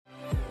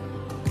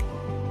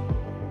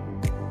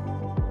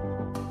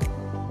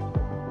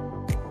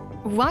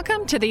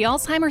Welcome to the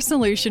Alzheimer's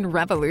Solution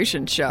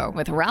Revolution Show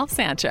with Ralph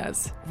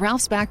Sanchez.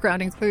 Ralph's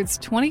background includes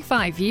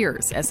 25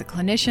 years as a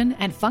clinician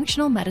and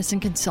functional medicine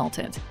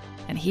consultant,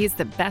 and he's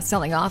the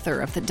best-selling author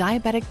of The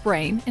Diabetic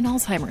Brain and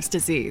Alzheimer's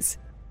Disease.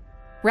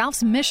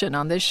 Ralph's mission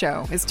on this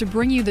show is to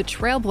bring you the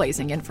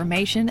trailblazing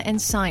information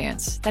and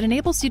science that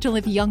enables you to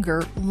live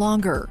younger,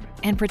 longer,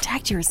 and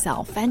protect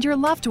yourself and your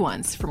loved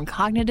ones from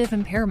cognitive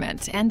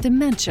impairment and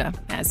dementia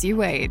as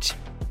you age.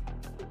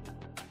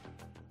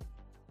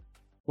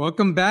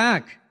 Welcome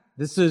back.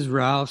 This is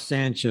Ralph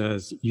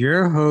Sanchez,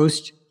 your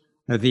host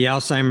of the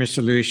Alzheimer's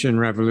Solution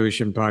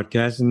Revolution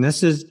podcast, and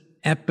this is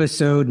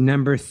episode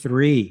number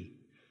 3.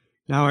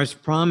 Now, as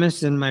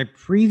promised in my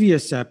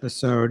previous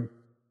episode,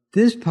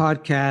 this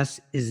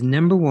podcast is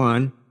number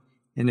 1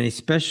 in a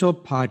special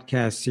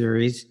podcast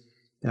series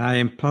that I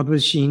am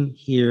publishing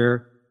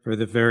here for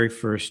the very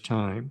first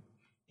time.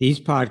 These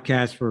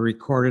podcasts were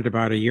recorded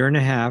about 1.5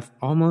 years,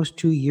 almost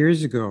 2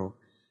 years ago,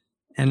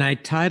 and I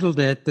titled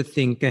it the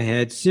Think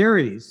Ahead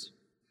series.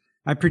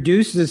 I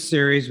produced this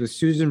series with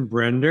Susan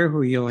Brender,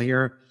 who you'll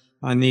hear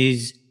on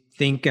these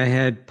Think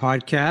Ahead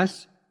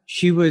podcasts.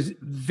 She was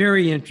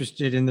very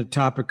interested in the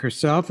topic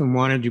herself and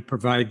wanted to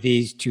provide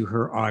these to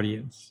her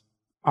audience.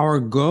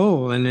 Our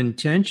goal and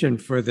intention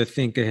for the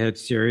Think Ahead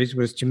series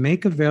was to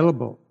make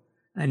available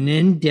an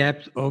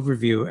in-depth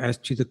overview as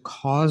to the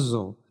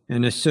causal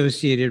and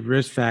associated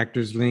risk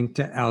factors linked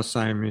to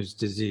Alzheimer's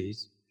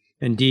disease.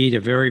 Indeed, a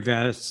very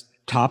vast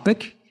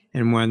topic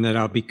and one that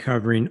I'll be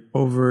covering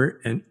over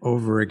and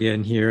over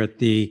again here at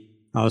the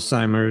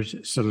Alzheimer's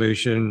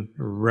Solution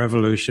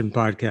Revolution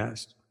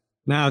podcast.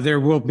 Now, there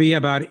will be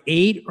about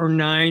 8 or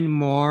 9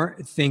 more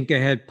Think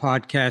Ahead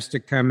podcasts to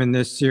come in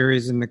this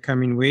series in the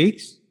coming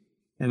weeks,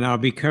 and I'll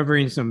be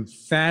covering some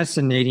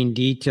fascinating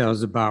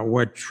details about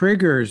what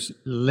triggers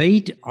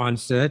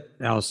late-onset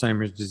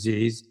Alzheimer's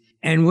disease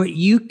and what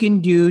you can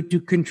do to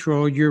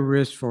control your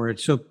risk for it.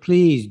 So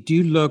please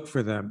do look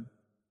for them.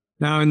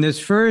 Now, in this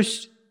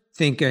first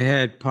Think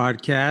Ahead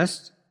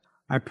podcast,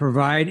 I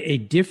provide a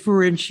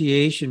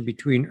differentiation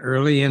between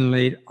early and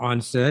late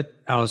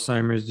onset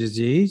Alzheimer's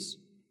disease,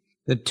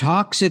 the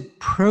toxic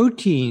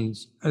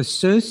proteins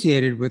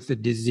associated with the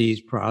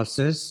disease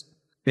process,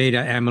 beta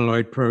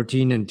amyloid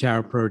protein and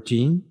tau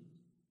protein,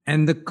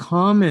 and the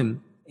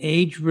common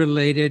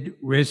age-related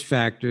risk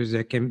factors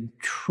that can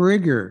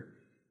trigger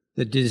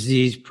the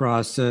disease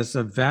process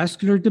of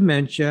vascular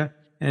dementia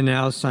and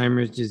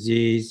Alzheimer's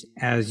disease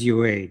as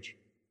you age,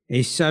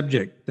 a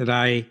subject that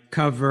I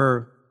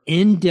cover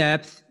in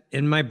depth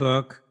in my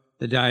book,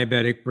 The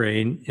Diabetic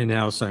Brain and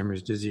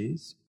Alzheimer's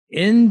Disease.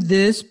 In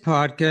this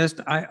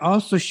podcast, I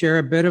also share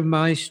a bit of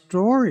my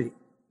story,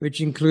 which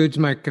includes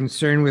my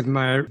concern with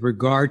my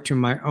regard to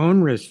my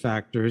own risk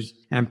factors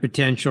and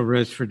potential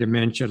risk for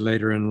dementia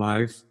later in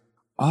life,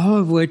 all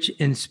of which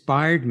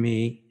inspired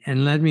me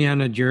and led me on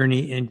a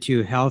journey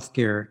into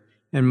healthcare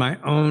and my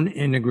own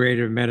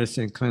integrative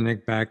medicine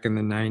clinic back in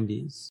the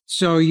 90s.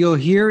 So you'll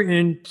hear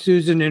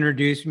Susan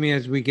introduce me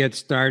as we get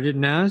started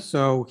now.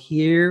 So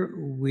here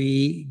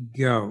we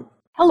go.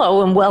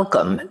 Hello and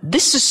welcome.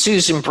 This is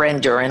Susan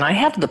Brender, and I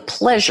have the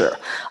pleasure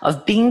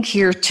of being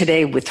here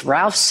today with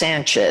Ralph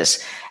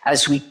Sanchez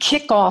as we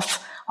kick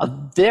off a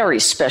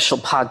very special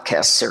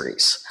podcast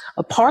series.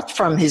 Apart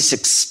from his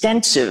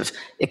extensive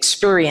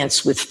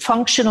experience with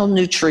functional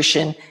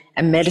nutrition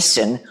and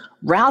medicine,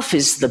 Ralph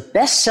is the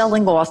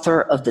best-selling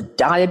author of The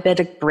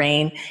Diabetic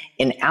Brain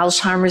and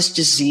Alzheimer's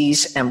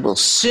Disease and will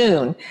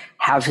soon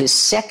have his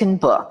second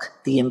book,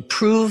 The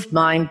Improved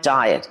Mind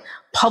Diet,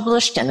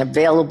 published and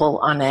available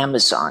on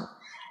Amazon.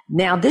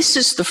 Now, this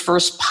is the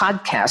first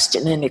podcast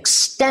in an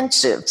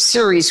extensive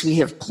series we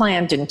have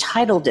planned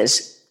entitled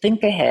as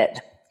Think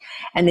Ahead.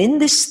 And in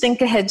this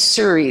Think Ahead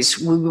series,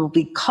 we will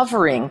be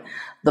covering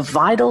the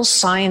vital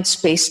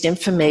science-based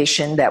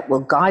information that will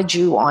guide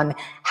you on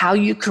how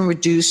you can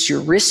reduce your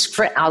risk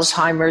for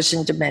Alzheimer's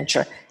and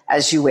dementia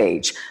as you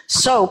age.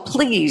 So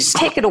please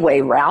take it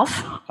away, Ralph.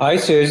 Hi,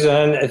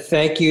 Susan.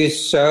 Thank you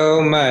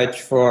so much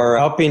for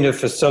helping to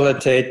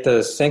facilitate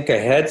the Think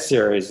Ahead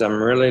series.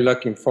 I'm really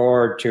looking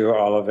forward to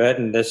all of it.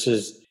 And this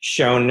is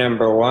show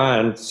number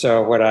 1.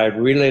 So what I'd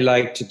really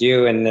like to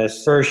do in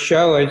this first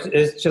show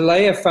is to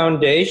lay a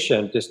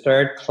foundation, to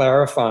start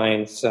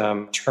clarifying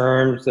some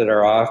terms that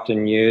are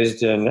often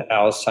used in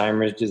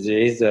Alzheimer's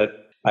disease that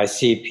I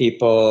see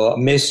people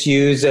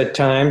misuse at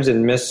times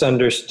and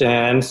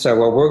misunderstand. So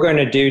what we're going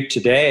to do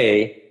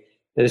today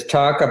is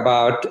talk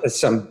about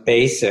some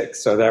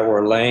basics so that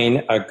we're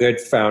laying a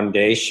good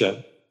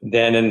foundation.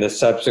 Then in the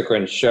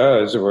subsequent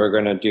shows, we're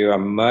going to do a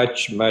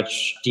much,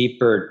 much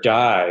deeper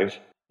dive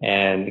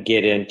and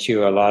get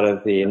into a lot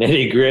of the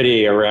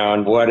nitty-gritty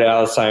around what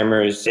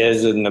Alzheimer's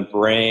is in the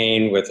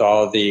brain with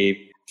all the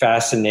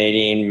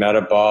fascinating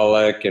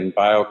metabolic and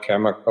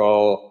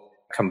biochemical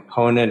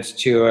components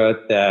to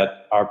it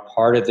that are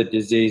part of the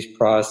disease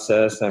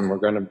process. And we're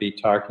going to be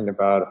talking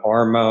about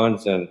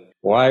hormones and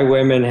why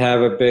women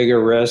have a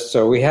bigger risk.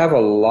 So we have a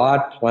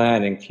lot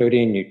planned,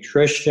 including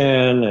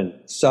nutrition and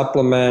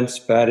supplements.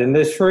 But in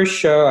this first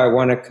show, I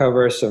want to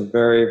cover some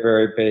very,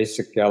 very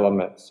basic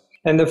elements.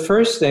 And the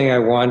first thing I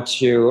want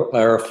to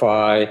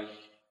clarify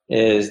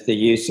is the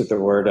use of the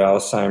word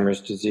Alzheimer's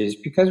disease,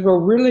 because we're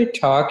really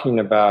talking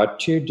about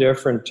two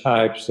different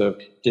types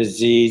of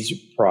disease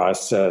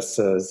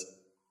processes.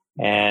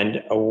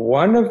 And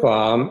one of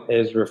them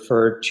is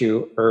referred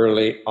to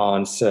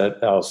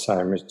early-onset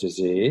Alzheimer's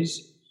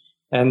disease.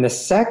 And the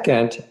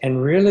second,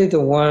 and really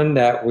the one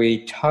that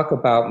we talk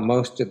about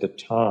most of the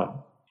time,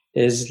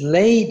 is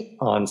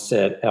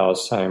late-onset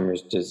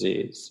Alzheimer's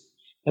disease.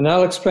 And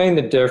I'll explain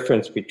the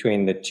difference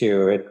between the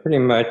two. It pretty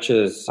much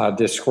is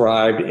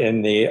described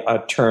in the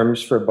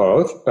terms for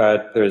both,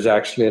 but there's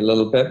actually a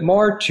little bit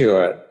more to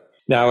it.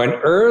 Now, in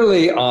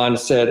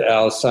early-onset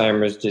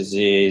Alzheimer's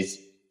disease,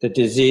 the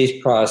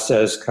disease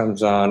process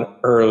comes on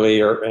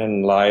earlier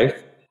in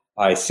life,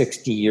 by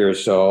 60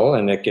 years old,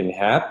 and it can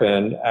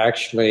happen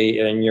actually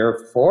in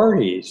your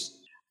 40s.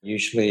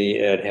 Usually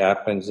it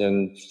happens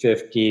in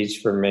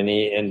 50s for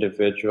many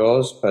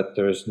individuals, but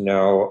there's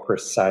no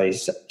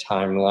precise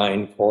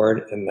timeline for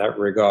it in that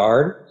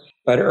regard.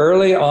 But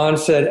early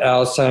onset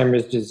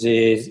Alzheimer's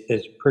disease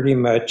is pretty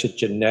much a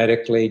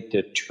genetically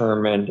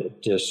determined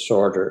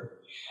disorder.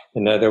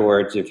 In other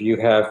words, if you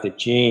have the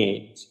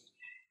genes,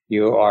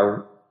 you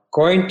are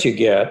going to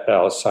get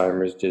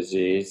Alzheimer's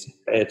disease.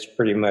 It's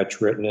pretty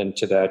much written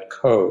into that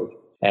code.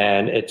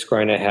 And it's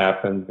going to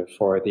happen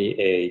before the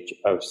age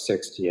of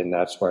 60, and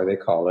that's why they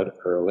call it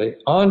early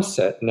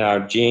onset. Now,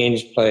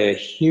 genes play a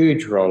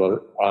huge role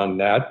on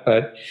that,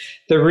 but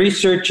the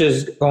research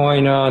is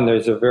going on.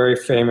 There's a very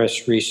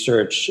famous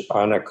research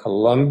on a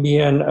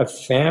Colombian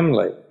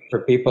family. For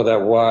people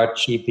that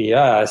watch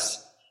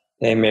PBS,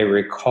 they may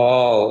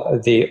recall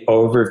the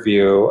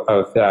overview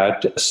of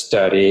that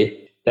study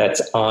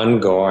that's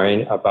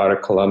ongoing about a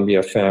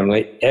Colombia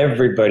family.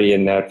 Everybody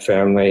in that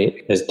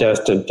family is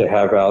destined to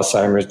have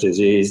Alzheimer's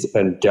disease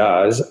and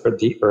does, or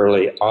the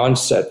early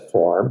onset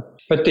form.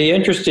 But the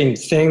interesting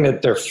thing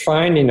that they're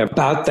finding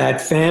about that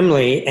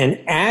family, and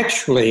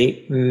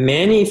actually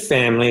many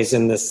families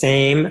in the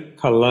same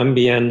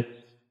Colombian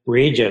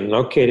region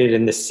located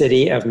in the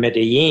city of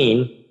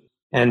Medellin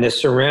and the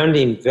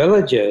surrounding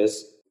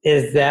villages,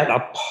 is that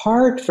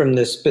apart from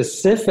the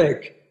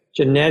specific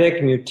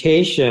genetic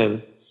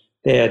mutation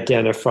they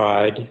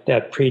identified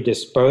that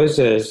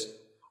predisposes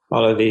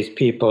all of these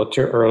people to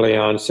early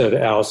onset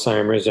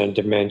Alzheimer's and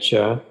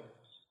dementia,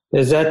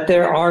 is that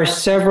there are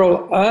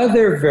several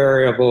other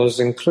variables,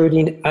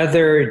 including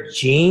other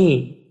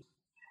genes,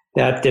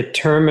 that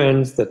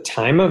determines the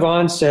time of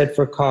onset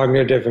for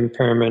cognitive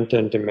impairment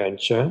and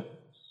dementia,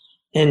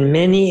 and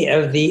many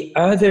of the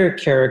other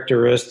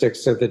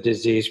characteristics of the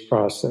disease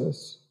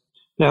process.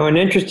 Now, an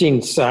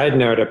interesting side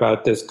note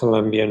about this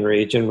Colombian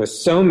region with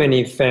so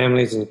many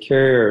families and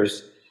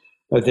carriers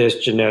of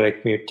this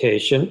genetic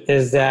mutation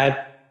is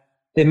that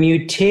the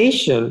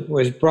mutation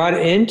was brought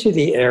into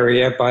the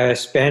area by a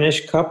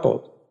Spanish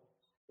couple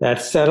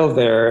that settled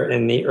there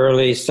in the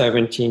early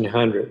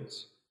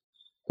 1700s.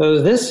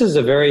 So this is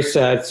a very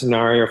sad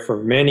scenario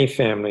for many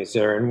families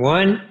there, and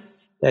one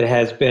that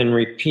has been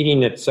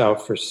repeating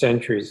itself for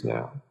centuries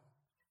now.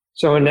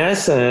 So in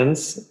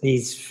essence,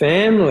 these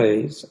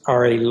families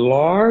are a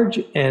large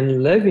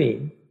and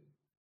living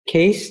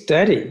case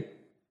study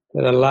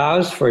that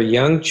allows for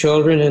young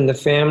children in the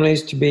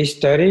families to be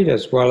studied,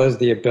 as well as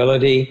the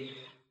ability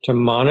to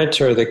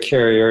monitor the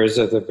carriers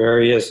of the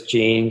various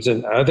genes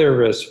and other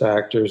risk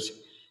factors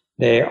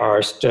they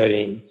are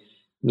studying.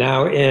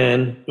 Now,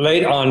 in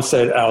late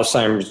onset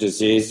Alzheimer's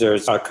disease,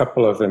 there's a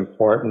couple of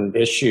important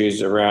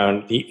issues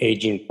around the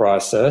aging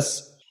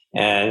process.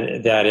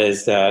 And that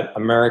is that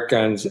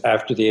Americans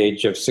after the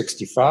age of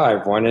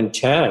 65, 1 in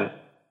 10,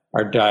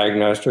 are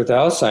diagnosed with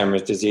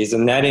Alzheimer's disease.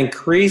 And that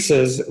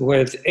increases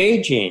with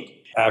aging.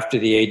 After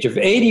the age of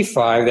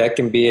 85, that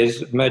can be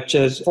as much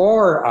as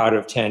 4 out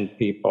of 10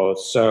 people.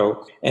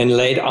 So in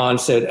late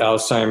onset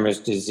Alzheimer's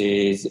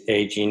disease,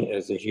 aging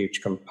is a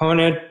huge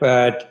component,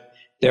 but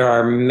there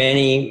are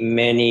many,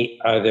 many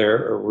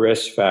other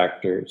risk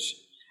factors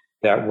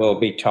that we'll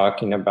be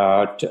talking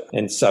about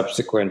in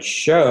subsequent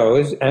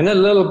shows. And a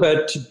little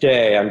bit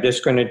today, I'm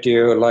just going to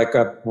do like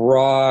a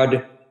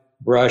broad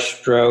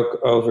brushstroke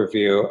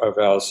overview of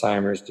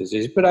Alzheimer's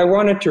disease. But I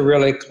wanted to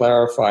really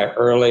clarify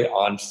early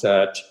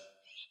onset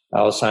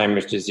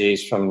Alzheimer's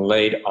disease from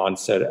late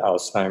onset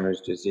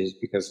Alzheimer's disease,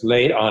 because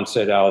late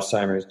onset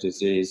Alzheimer's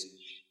disease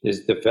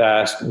is the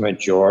vast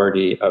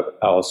majority of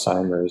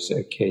Alzheimer's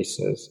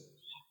cases.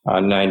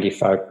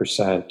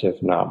 95%,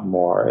 if not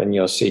more. And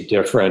you'll see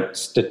different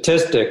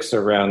statistics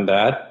around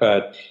that,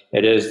 but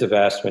it is the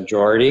vast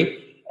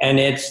majority. And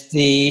it's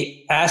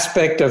the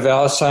aspect of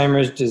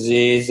Alzheimer's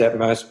disease that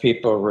most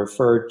people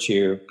refer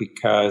to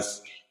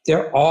because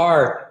there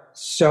are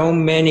so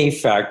many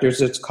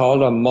factors. It's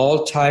called a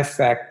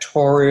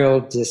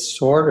multifactorial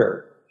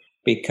disorder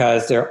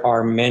because there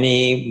are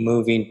many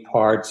moving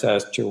parts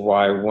as to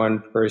why one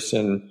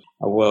person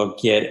will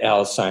get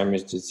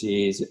Alzheimer's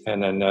disease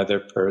and another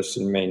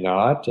person may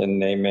not,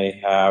 and they may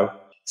have,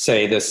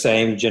 say, the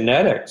same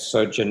genetics.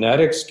 So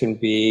genetics can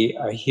be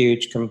a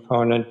huge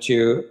component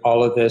to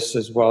all of this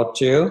as well,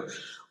 too.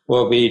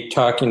 We'll be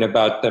talking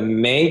about the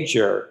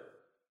major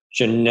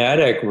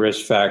genetic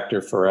risk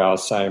factor for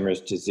Alzheimer's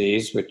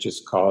disease, which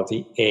is called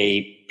the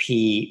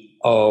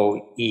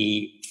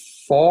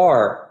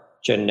APOE4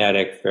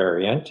 genetic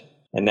variant,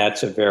 and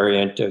that's a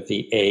variant of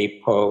the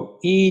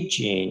APOE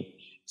gene.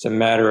 As a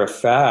matter of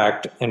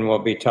fact, and we'll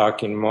be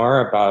talking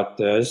more about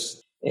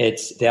this,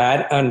 it's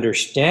that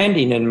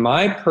understanding in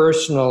my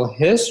personal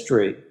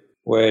history,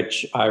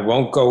 which I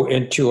won't go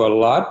into a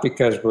lot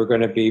because we're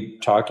going to be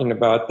talking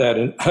about that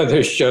in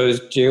other shows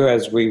too,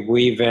 as we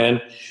weave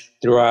in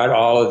throughout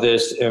all of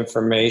this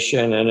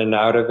information in and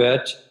out of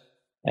it.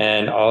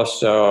 And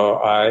also,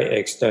 I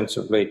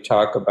extensively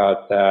talk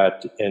about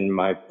that in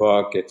my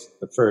book. It's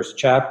the first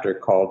chapter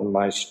called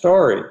My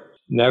Story.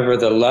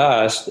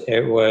 Nevertheless,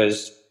 it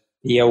was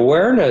the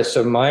awareness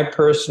of my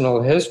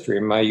personal history,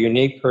 my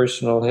unique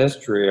personal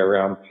history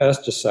around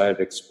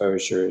pesticide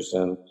exposures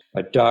and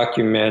a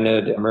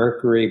documented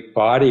mercury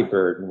body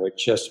burden,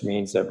 which just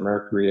means that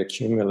mercury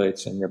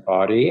accumulates in your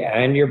body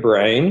and your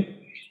brain.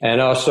 And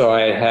also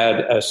I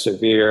had a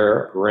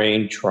severe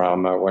brain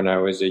trauma when I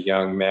was a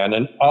young man,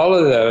 and all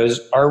of those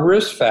are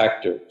risk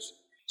factors.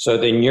 So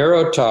the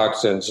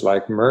neurotoxins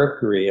like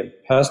mercury and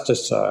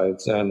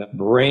pesticides and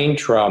brain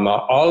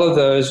trauma, all of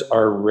those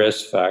are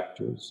risk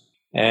factors.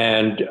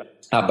 And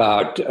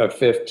about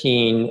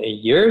 15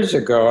 years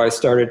ago, I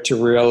started to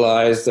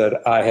realize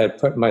that I had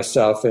put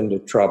myself into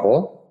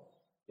trouble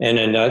in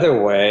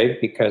another way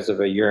because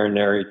of a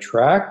urinary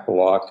tract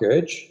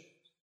blockage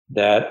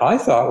that I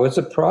thought was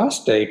a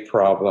prostate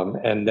problem.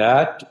 And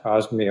that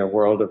caused me a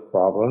world of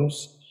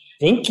problems.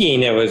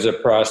 Thinking it was a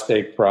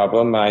prostate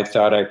problem, I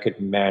thought I could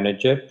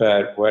manage it.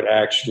 But what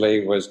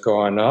actually was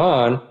going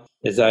on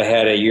is I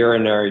had a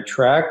urinary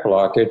tract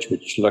blockage,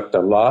 which looked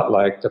a lot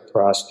like the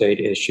prostate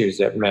issues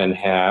that men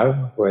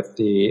have with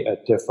the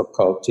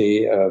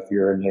difficulty of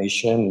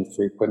urination and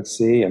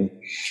frequency.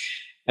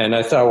 And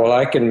I thought, well,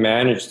 I can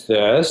manage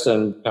this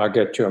and I'll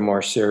get to a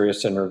more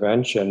serious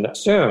intervention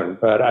soon.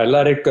 But I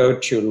let it go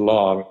too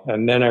long.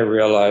 And then I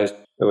realized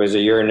it was a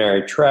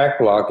urinary tract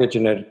blockage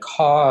and it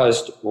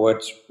caused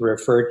what's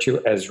referred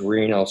to as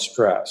renal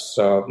stress.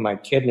 So my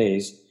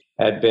kidneys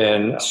had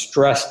been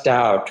stressed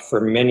out for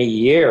many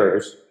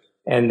years,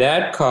 and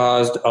that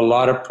caused a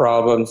lot of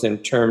problems in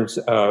terms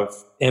of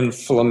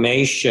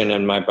inflammation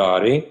in my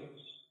body.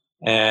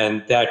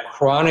 And that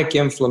chronic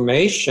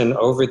inflammation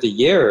over the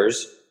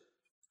years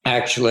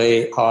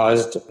actually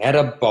caused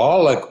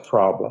metabolic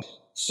problems.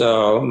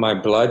 So my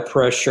blood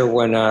pressure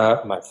went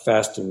up, my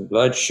fasting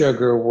blood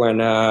sugar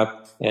went up,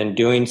 and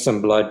doing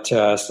some blood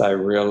tests, I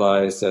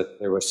realized that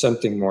there was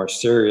something more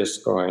serious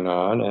going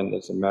on. And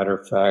as a matter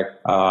of fact,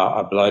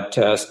 a blood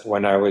test,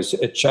 when I was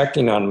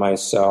checking on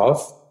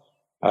myself,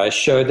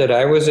 showed that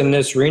I was in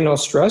this renal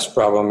stress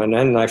problem. And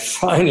then I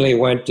finally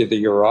went to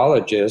the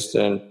urologist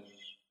and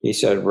he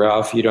said,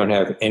 Ralph, you don't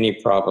have any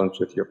problems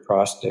with your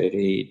prostate.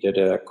 He did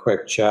a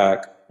quick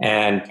check.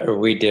 And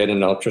we did an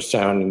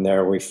ultrasound, and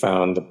there we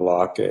found the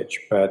blockage.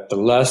 But the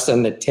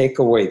lesson, the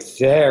takeaway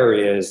there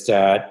is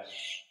that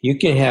you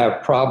can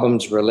have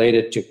problems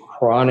related to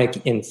chronic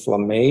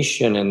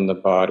inflammation in the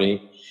body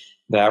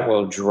that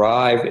will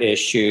drive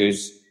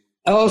issues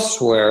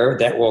elsewhere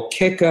that will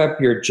kick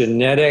up your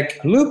genetic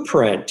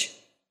blueprint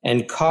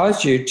and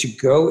cause you to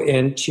go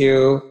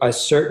into a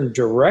certain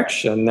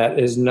direction that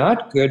is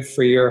not good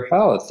for your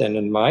health. And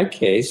in my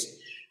case,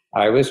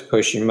 I was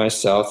pushing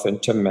myself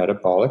into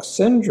metabolic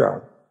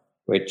syndrome,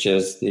 which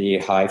is the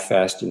high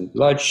fasting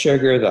blood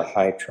sugar, the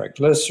high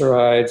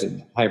triglycerides,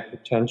 and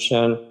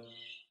hypertension.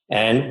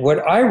 And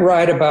what I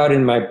write about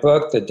in my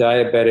book, The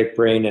Diabetic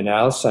Brain and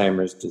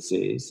Alzheimer's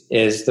Disease,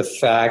 is the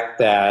fact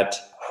that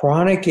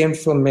chronic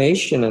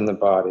inflammation in the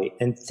body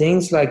and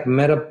things like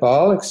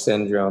metabolic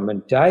syndrome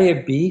and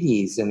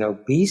diabetes and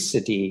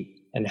obesity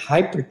and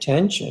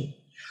hypertension,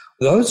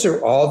 those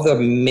are all the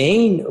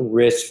main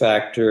risk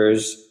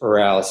factors for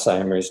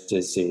Alzheimer's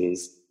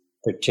disease,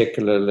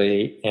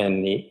 particularly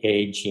in the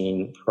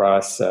aging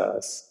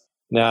process.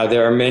 Now,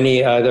 there are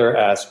many other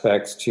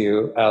aspects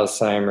to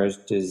Alzheimer's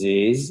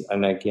disease.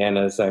 And again,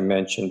 as I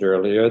mentioned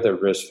earlier, the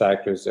risk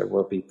factors that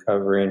we'll be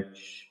covering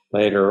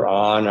later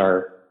on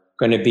are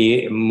going to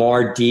be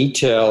more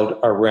detailed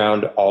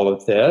around all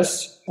of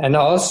this. And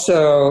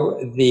also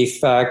the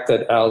fact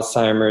that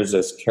Alzheimer's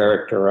is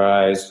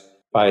characterized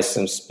by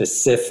some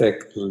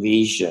specific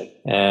lesion.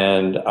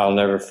 And I'll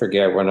never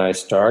forget when I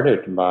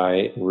started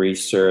my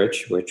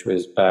research, which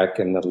was back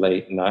in the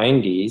late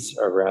 90s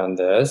around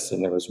this,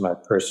 and it was my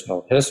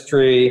personal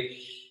history,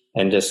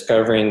 and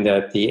discovering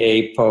that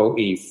the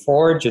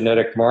APOE4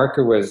 genetic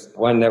marker was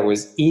one that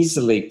was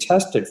easily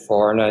tested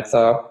for. And I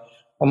thought,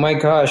 oh my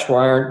gosh,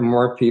 why aren't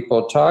more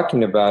people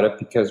talking about it?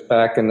 Because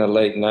back in the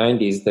late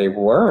 90s, they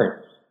weren't.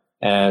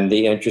 And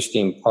the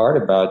interesting part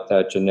about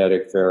that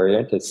genetic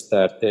variant is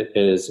that it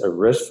is a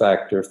risk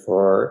factor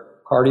for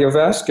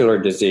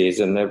cardiovascular disease,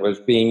 and it was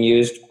being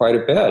used quite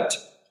a bit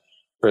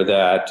for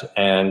that.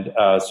 And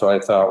so I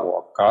thought,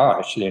 well,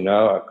 gosh, a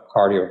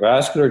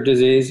cardiovascular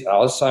disease,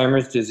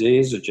 Alzheimer's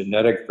disease, a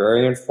genetic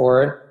variant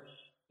for it.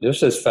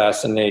 This is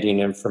fascinating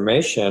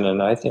information,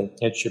 and I think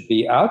it should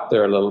be out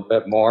there a little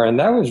bit more. And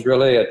that was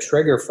really a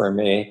trigger for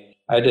me.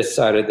 I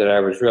decided that I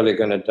was really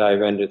going to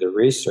dive into the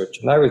research,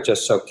 and I was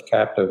just so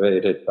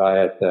captivated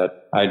by it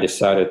that I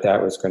decided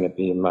that was going to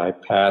be my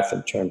path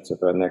in terms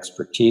of an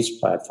expertise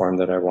platform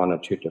that I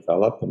wanted to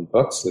develop and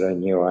books that I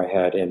knew I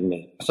had in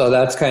me. So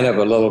that's kind of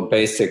a little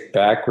basic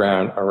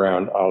background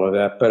around all of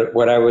that. But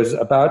what I was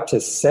about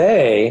to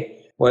say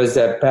was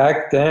that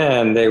back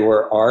then they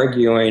were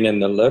arguing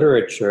in the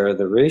literature,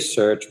 the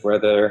research,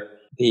 whether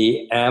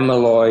the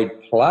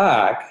amyloid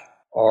plaque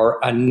or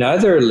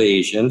another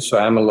lesion, so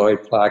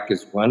amyloid plaque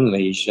is one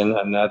lesion,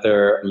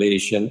 another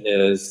lesion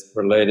is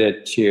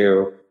related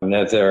to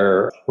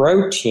another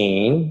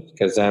protein,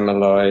 because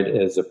amyloid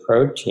is a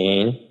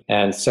protein,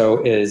 and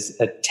so is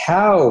a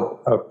tau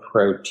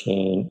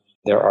protein.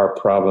 There are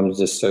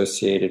problems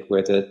associated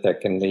with it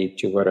that can lead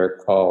to what are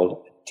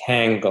called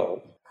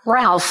tangles.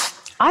 Ralph,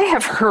 I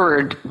have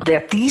heard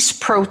that these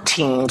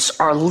proteins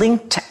are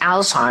linked to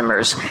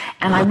Alzheimer's,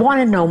 and I want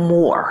to know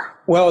more.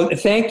 Well,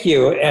 thank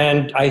you.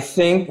 And I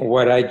think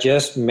what I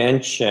just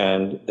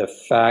mentioned, the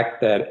fact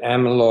that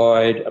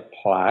amyloid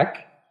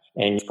plaque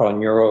and it's called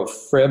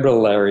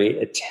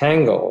neurofibrillary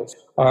tangles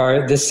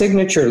are the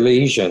signature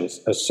lesions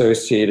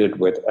associated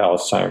with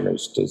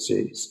Alzheimer's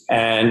disease.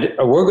 And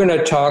we're going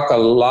to talk a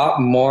lot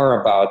more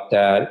about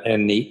that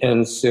in the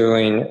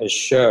ensuing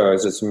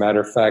shows. As a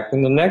matter of fact,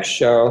 in the next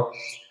show,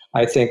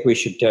 I think we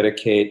should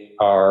dedicate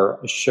our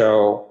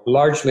show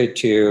largely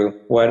to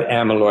what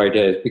amyloid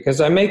is,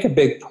 because I make a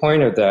big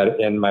point of that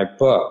in my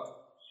book,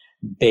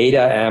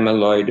 Beta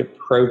Amyloid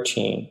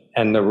Protein,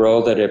 and the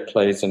role that it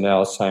plays in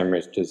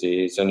Alzheimer's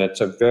disease. And it's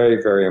a very,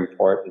 very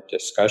important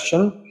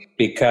discussion,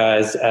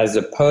 because as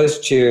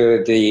opposed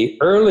to the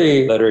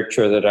early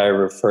literature that I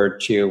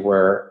referred to,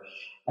 where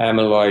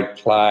amyloid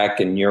plaque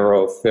and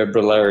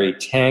neurofibrillary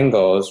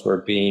tangles were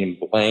being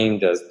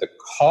blamed as the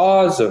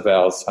cause of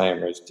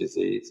Alzheimer's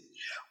disease.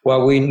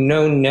 What we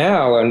know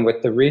now, and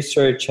what the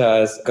research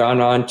has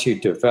gone on to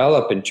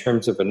develop in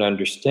terms of an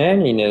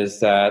understanding,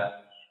 is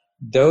that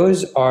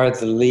those are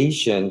the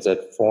lesions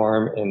that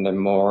form in the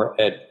more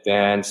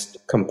advanced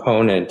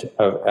component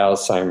of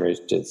Alzheimer's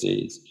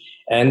disease.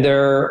 And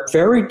they're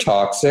very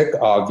toxic,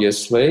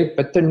 obviously,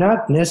 but they're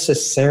not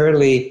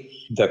necessarily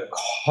the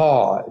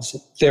cause.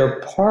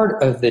 They're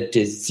part of the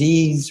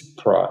disease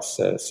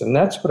process. And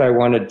that's what I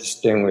want to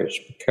distinguish,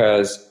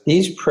 because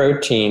these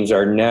proteins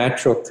are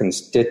natural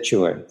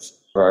constituents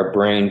of our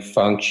brain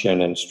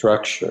function and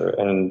structure.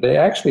 And they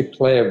actually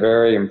play a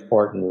very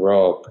important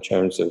role in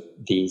terms of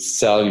the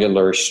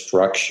cellular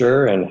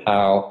structure and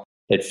how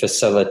it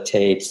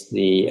facilitates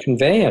the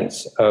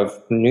conveyance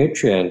of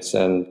nutrients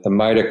and the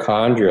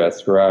mitochondria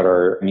throughout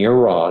our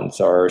neurons,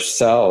 our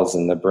cells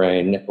in the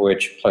brain,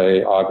 which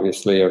play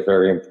obviously a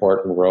very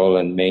important role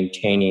in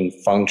maintaining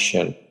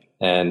function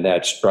and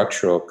that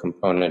structural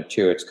component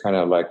too. It's kind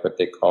of like what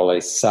they call a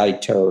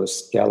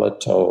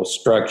cytoskeletal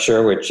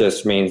structure, which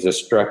just means the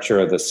structure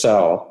of the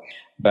cell.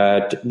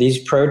 But these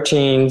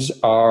proteins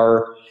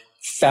are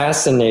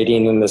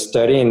fascinating in the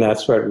study, and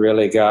that's what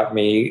really got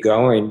me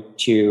going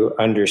to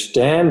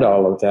understand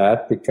all of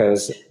that,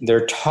 because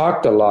they're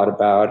talked a lot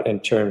about in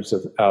terms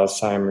of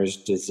Alzheimer's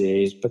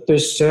disease, but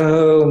there's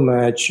so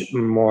much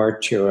more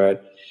to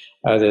it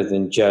other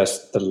than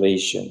just the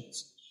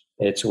lesions.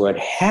 It's what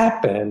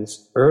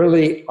happens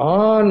early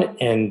on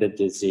in the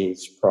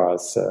disease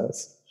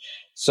process.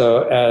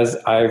 So as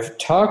I've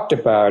talked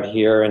about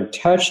here and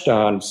touched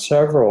on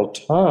several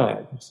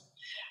times,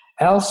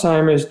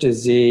 Alzheimer's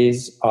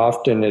disease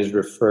often is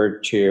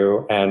referred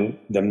to, and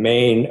the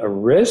main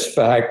risk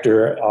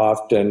factor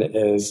often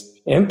is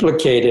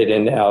implicated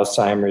in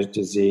Alzheimer's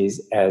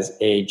disease, as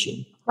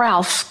aging.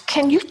 Ralph,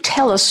 can you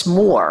tell us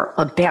more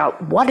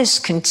about what is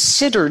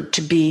considered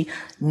to be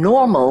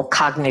normal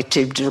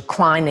cognitive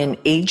decline in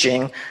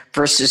aging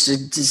versus a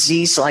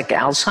disease like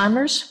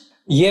Alzheimer's?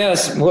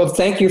 Yes. Well,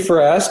 thank you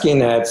for asking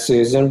that,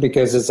 Susan,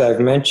 because as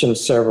I've mentioned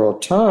several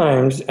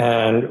times,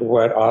 and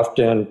what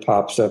often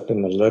pops up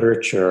in the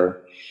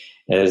literature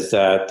is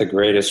that the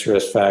greatest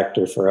risk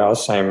factor for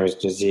Alzheimer's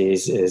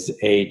disease is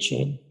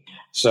aging.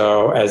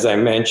 So as I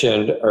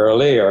mentioned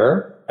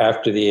earlier,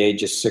 after the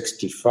age of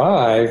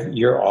 65,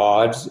 your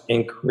odds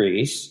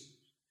increase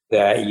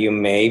that you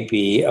may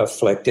be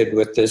afflicted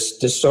with this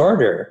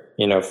disorder,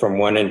 from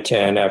 1 in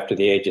 10 after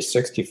the age of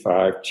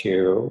 65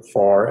 to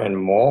 4 and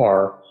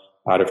more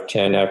out of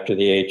 10 after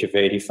the age of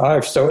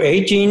 85. So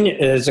aging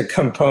is a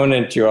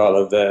component to all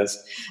of this,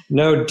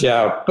 no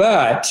doubt,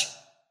 but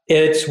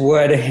it's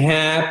what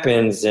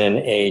happens in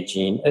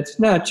aging. It's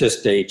not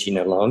just aging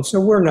alone. So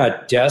we're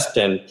not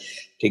destined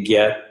to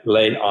get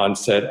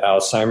late-onset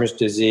Alzheimer's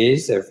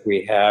disease if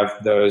we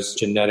have those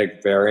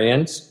genetic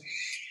variants.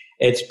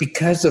 It's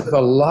because of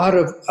a lot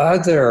of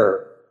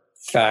other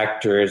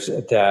factors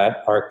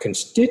that are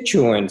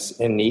constituents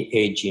in the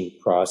aging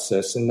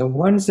process. And the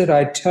ones that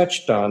I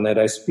touched on, that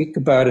I speak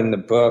about in the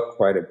book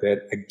quite a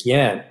bit,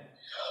 again,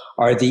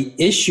 are the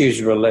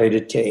issues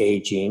related to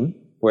aging,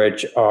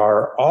 which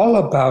are all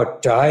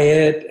about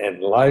diet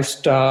and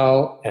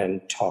lifestyle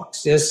and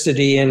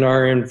toxicity in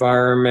our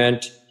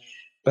environment.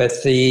 But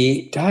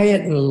the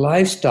diet and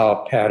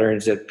lifestyle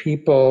patterns that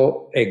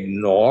people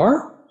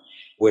ignore,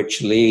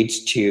 which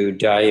leads to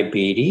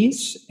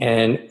diabetes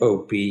and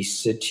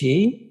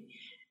obesity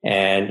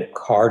and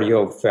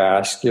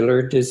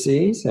cardiovascular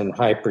disease and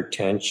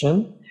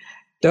hypertension,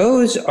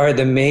 those are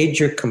the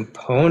major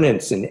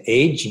components in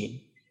aging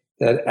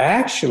that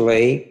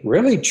actually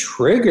really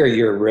trigger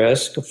your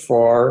risk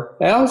for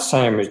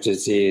Alzheimer's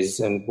disease.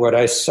 And what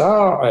I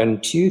saw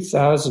in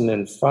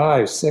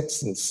 2005,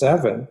 6, and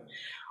 7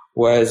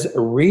 was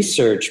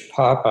research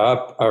pop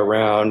up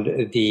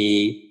around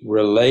the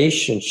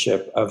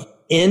relationship of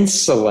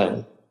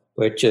insulin,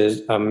 which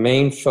is a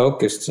main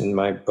focus in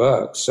my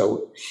book.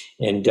 So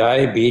in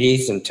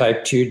diabetes and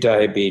type 2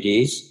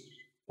 diabetes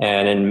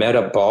and in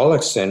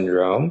metabolic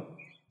syndrome,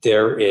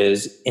 there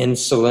is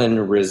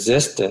insulin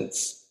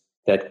resistance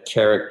that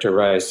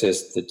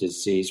characterizes the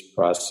disease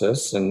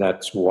process, and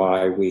that's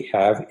why we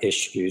have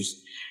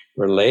issues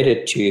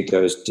related to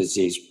those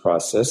disease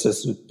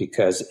processes,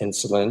 because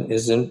insulin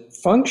isn't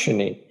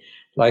functioning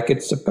like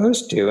it's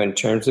supposed to in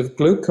terms of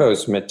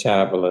glucose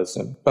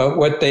metabolism. But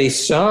what they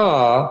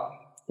saw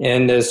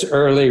in this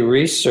early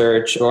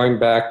research going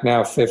back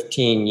now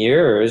 15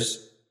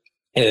 years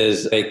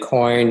is they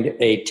coined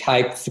a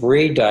type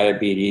 3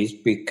 diabetes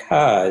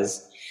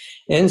because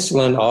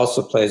insulin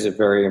also plays a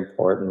very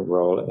important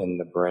role in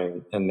the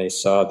brain. And they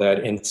saw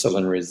that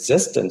insulin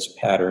resistance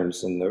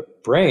patterns in the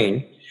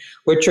brain,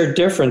 which are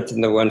different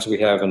than the ones we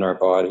have in our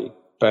body.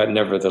 But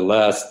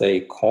nevertheless,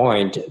 they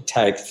coined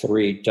type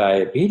 3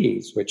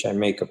 diabetes, which I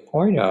make a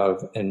point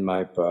of in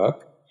my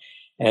book.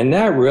 And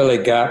that really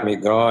got me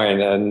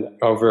going. And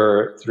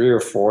over 3 or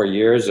 4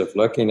 years of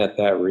looking at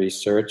that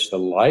research, the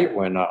light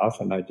went off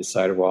and I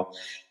decided, well,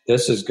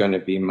 this is going to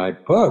be my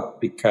book,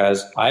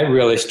 because I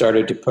really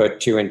started to put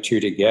 2 and 2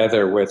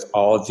 together with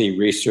all the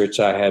research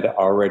I had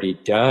already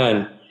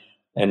done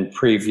in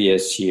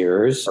previous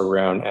years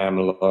around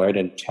amyloid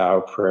and tau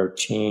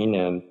protein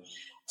and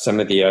some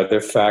of the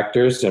other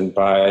factors. And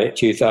by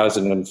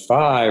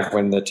 2005,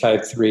 when the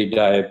type 3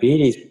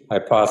 diabetes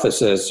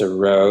hypothesis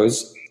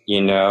arose,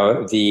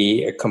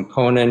 the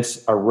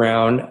components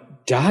around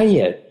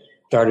diet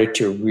started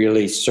to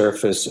really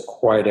surface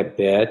quite a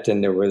bit.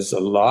 And there was a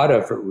lot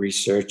of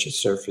research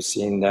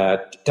surfacing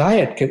that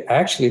diet could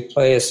actually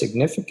play a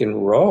significant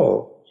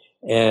role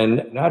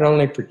in not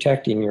only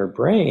protecting your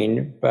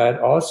brain, but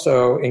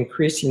also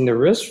increasing the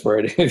risk for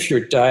it if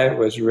your diet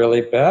was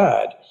really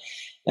bad.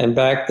 And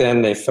back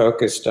then they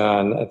focused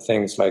on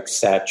things like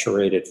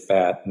saturated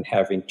fat and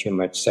having too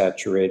much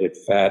saturated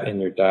fat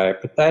in your diet.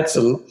 But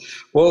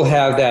we'll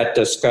have that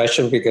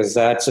discussion, because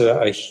that's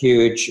a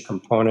huge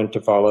component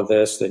of all of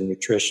this, the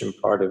nutrition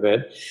part of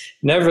it.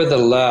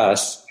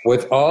 Nevertheless,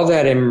 with all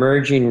that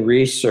emerging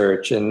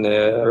research in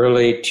the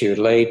early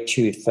to late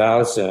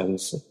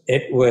 2000s,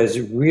 it was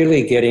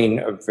really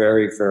getting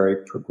very,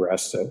 very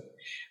progressive.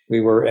 We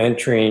were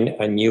entering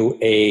a new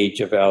age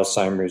of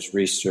Alzheimer's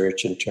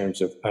research in terms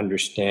of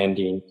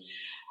understanding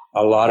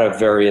a lot of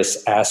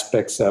various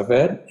aspects of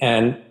it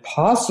and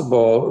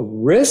possible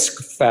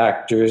risk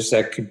factors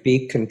that could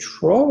be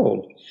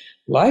controlled,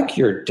 like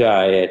your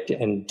diet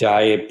and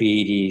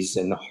diabetes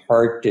and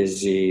heart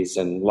disease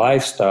and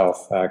lifestyle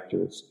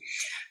factors.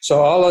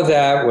 So all of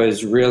that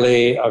was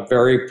really a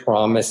very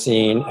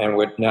promising and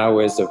what now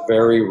is a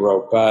very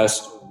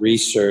robust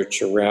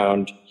research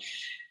around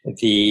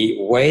the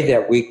way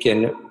that we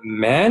can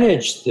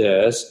manage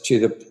this to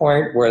the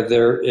point where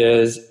there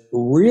is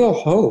real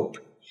hope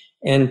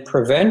in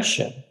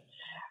prevention.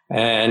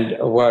 And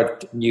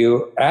what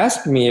you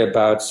asked me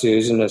about,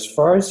 Susan, as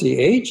far as the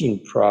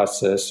aging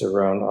process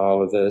around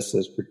all of this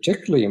is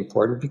particularly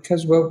important,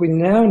 because what we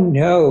now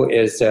know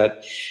is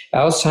that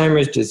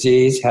Alzheimer's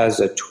disease has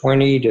a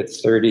 20 to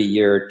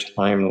 30-year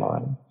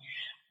timeline.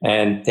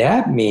 And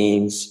that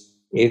means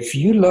if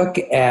you look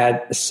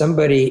at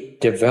somebody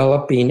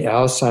developing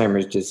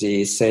Alzheimer's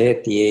disease, say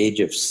at the age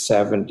of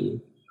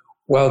 70,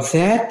 well,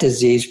 that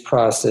disease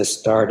process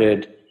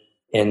started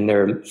in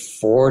their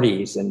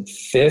 40s and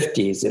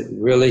 50s. It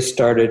really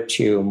started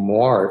to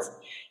morph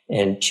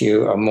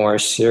into a more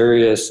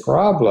serious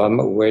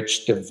problem,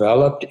 which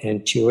developed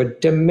into a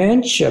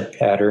dementia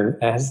pattern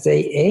as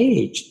they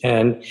aged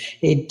and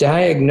a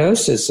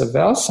diagnosis of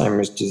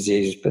Alzheimer's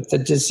disease. But the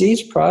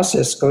disease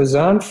process goes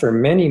on for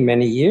many,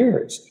 many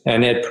years,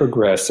 and it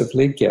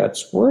progressively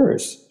gets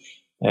worse.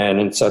 And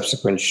in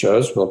subsequent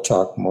shows, we'll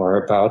talk more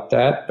about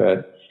that.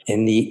 But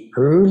in the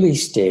early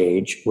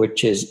stage,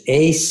 which is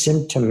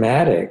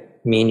asymptomatic,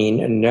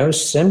 meaning no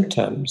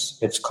symptoms,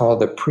 it's called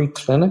the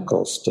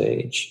preclinical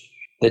stage.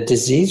 The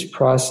disease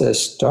process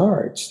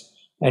starts,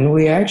 and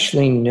we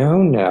actually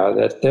know now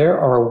that there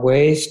are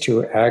ways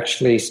to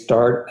actually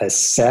start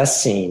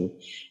assessing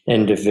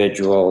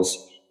individuals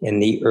in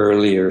the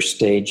earlier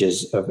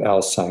stages of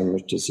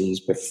Alzheimer's disease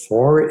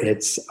before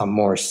it's a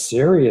more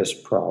serious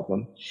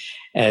problem,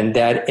 and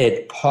that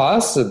it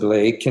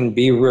possibly can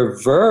be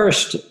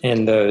reversed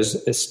in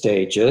those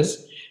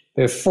stages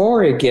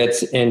before it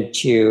gets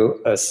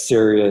into a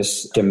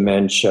serious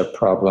dementia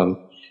problem,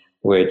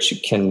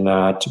 which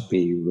cannot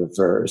be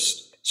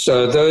reversed.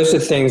 So those are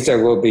things that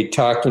we'll be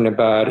talking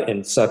about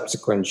in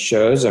subsequent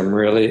shows. I'm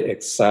really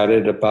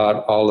excited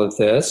about all of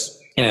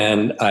this,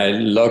 and I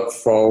look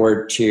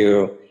forward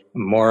to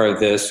more of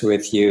this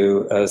with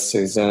you,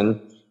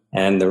 Susan,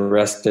 and the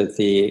rest of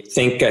the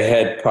Think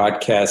Ahead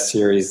podcast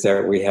series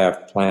that we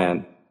have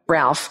planned.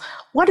 Ralph,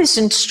 what is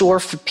in store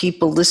for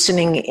people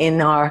listening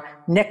in our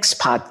next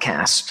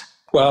podcast?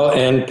 Well,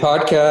 in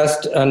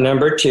podcast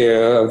number 2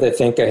 of the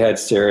Think Ahead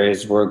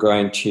series, we're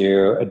going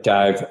to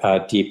dive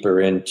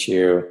deeper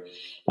into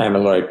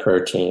amyloid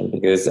protein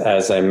because,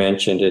 as I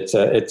mentioned, it's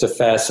a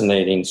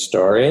fascinating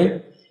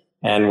story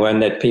and one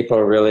that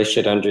people really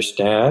should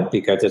understand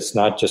because it's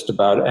not just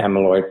about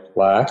amyloid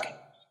plaque.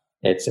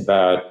 It's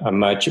about a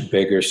much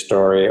bigger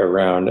story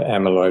around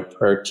amyloid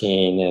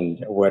protein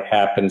and what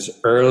happens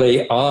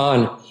early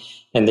on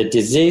in the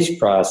disease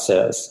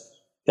process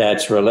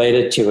that's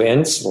related to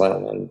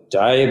insulin and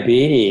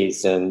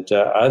diabetes and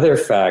other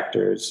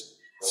factors.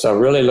 So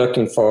really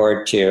looking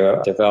forward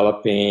to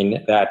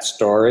developing that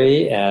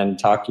story and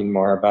talking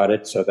more about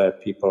it so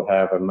that people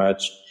have a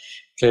much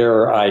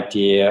clearer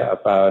idea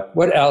about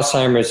what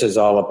Alzheimer's is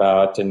all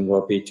about. And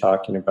we'll be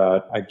talking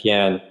about,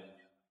 again,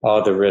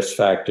 all the risk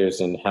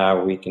factors and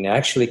how we can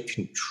actually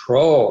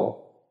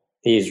control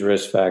these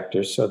risk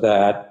factors so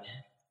that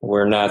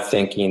we're not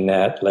thinking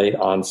that late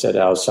onset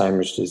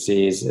Alzheimer's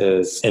disease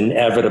is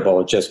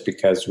inevitable just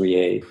because we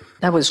age.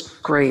 That was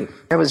great.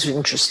 That was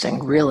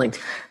interesting, really.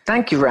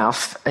 Thank you,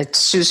 Ralph. It's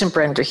Susan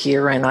Brender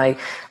here, and I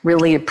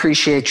really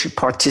appreciate you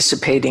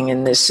participating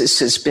in this. This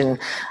has been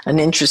an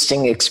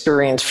interesting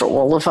experience for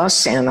all of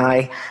us, and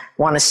I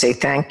want to say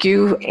thank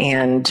you,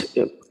 and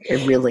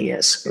it really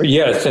is.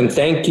 Yes, and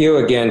thank you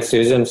again,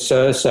 Susan.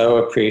 So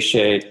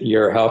appreciate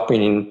your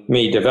helping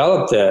me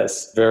develop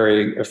this.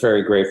 Very,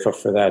 very grateful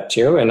for that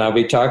too. And I'll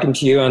be talking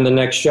to you on the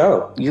next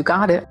show. You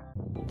got it.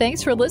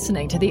 Thanks for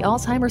listening to the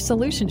Alzheimer's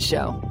Solutions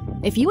Show.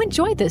 If you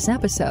enjoyed this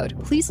episode,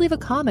 please leave a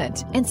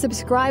comment and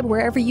subscribe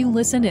wherever you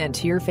listen in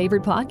to your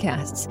favorite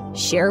podcasts.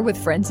 Share with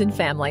friends and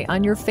family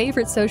on your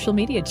favorite social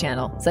media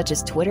channel, such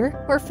as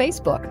Twitter or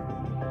Facebook.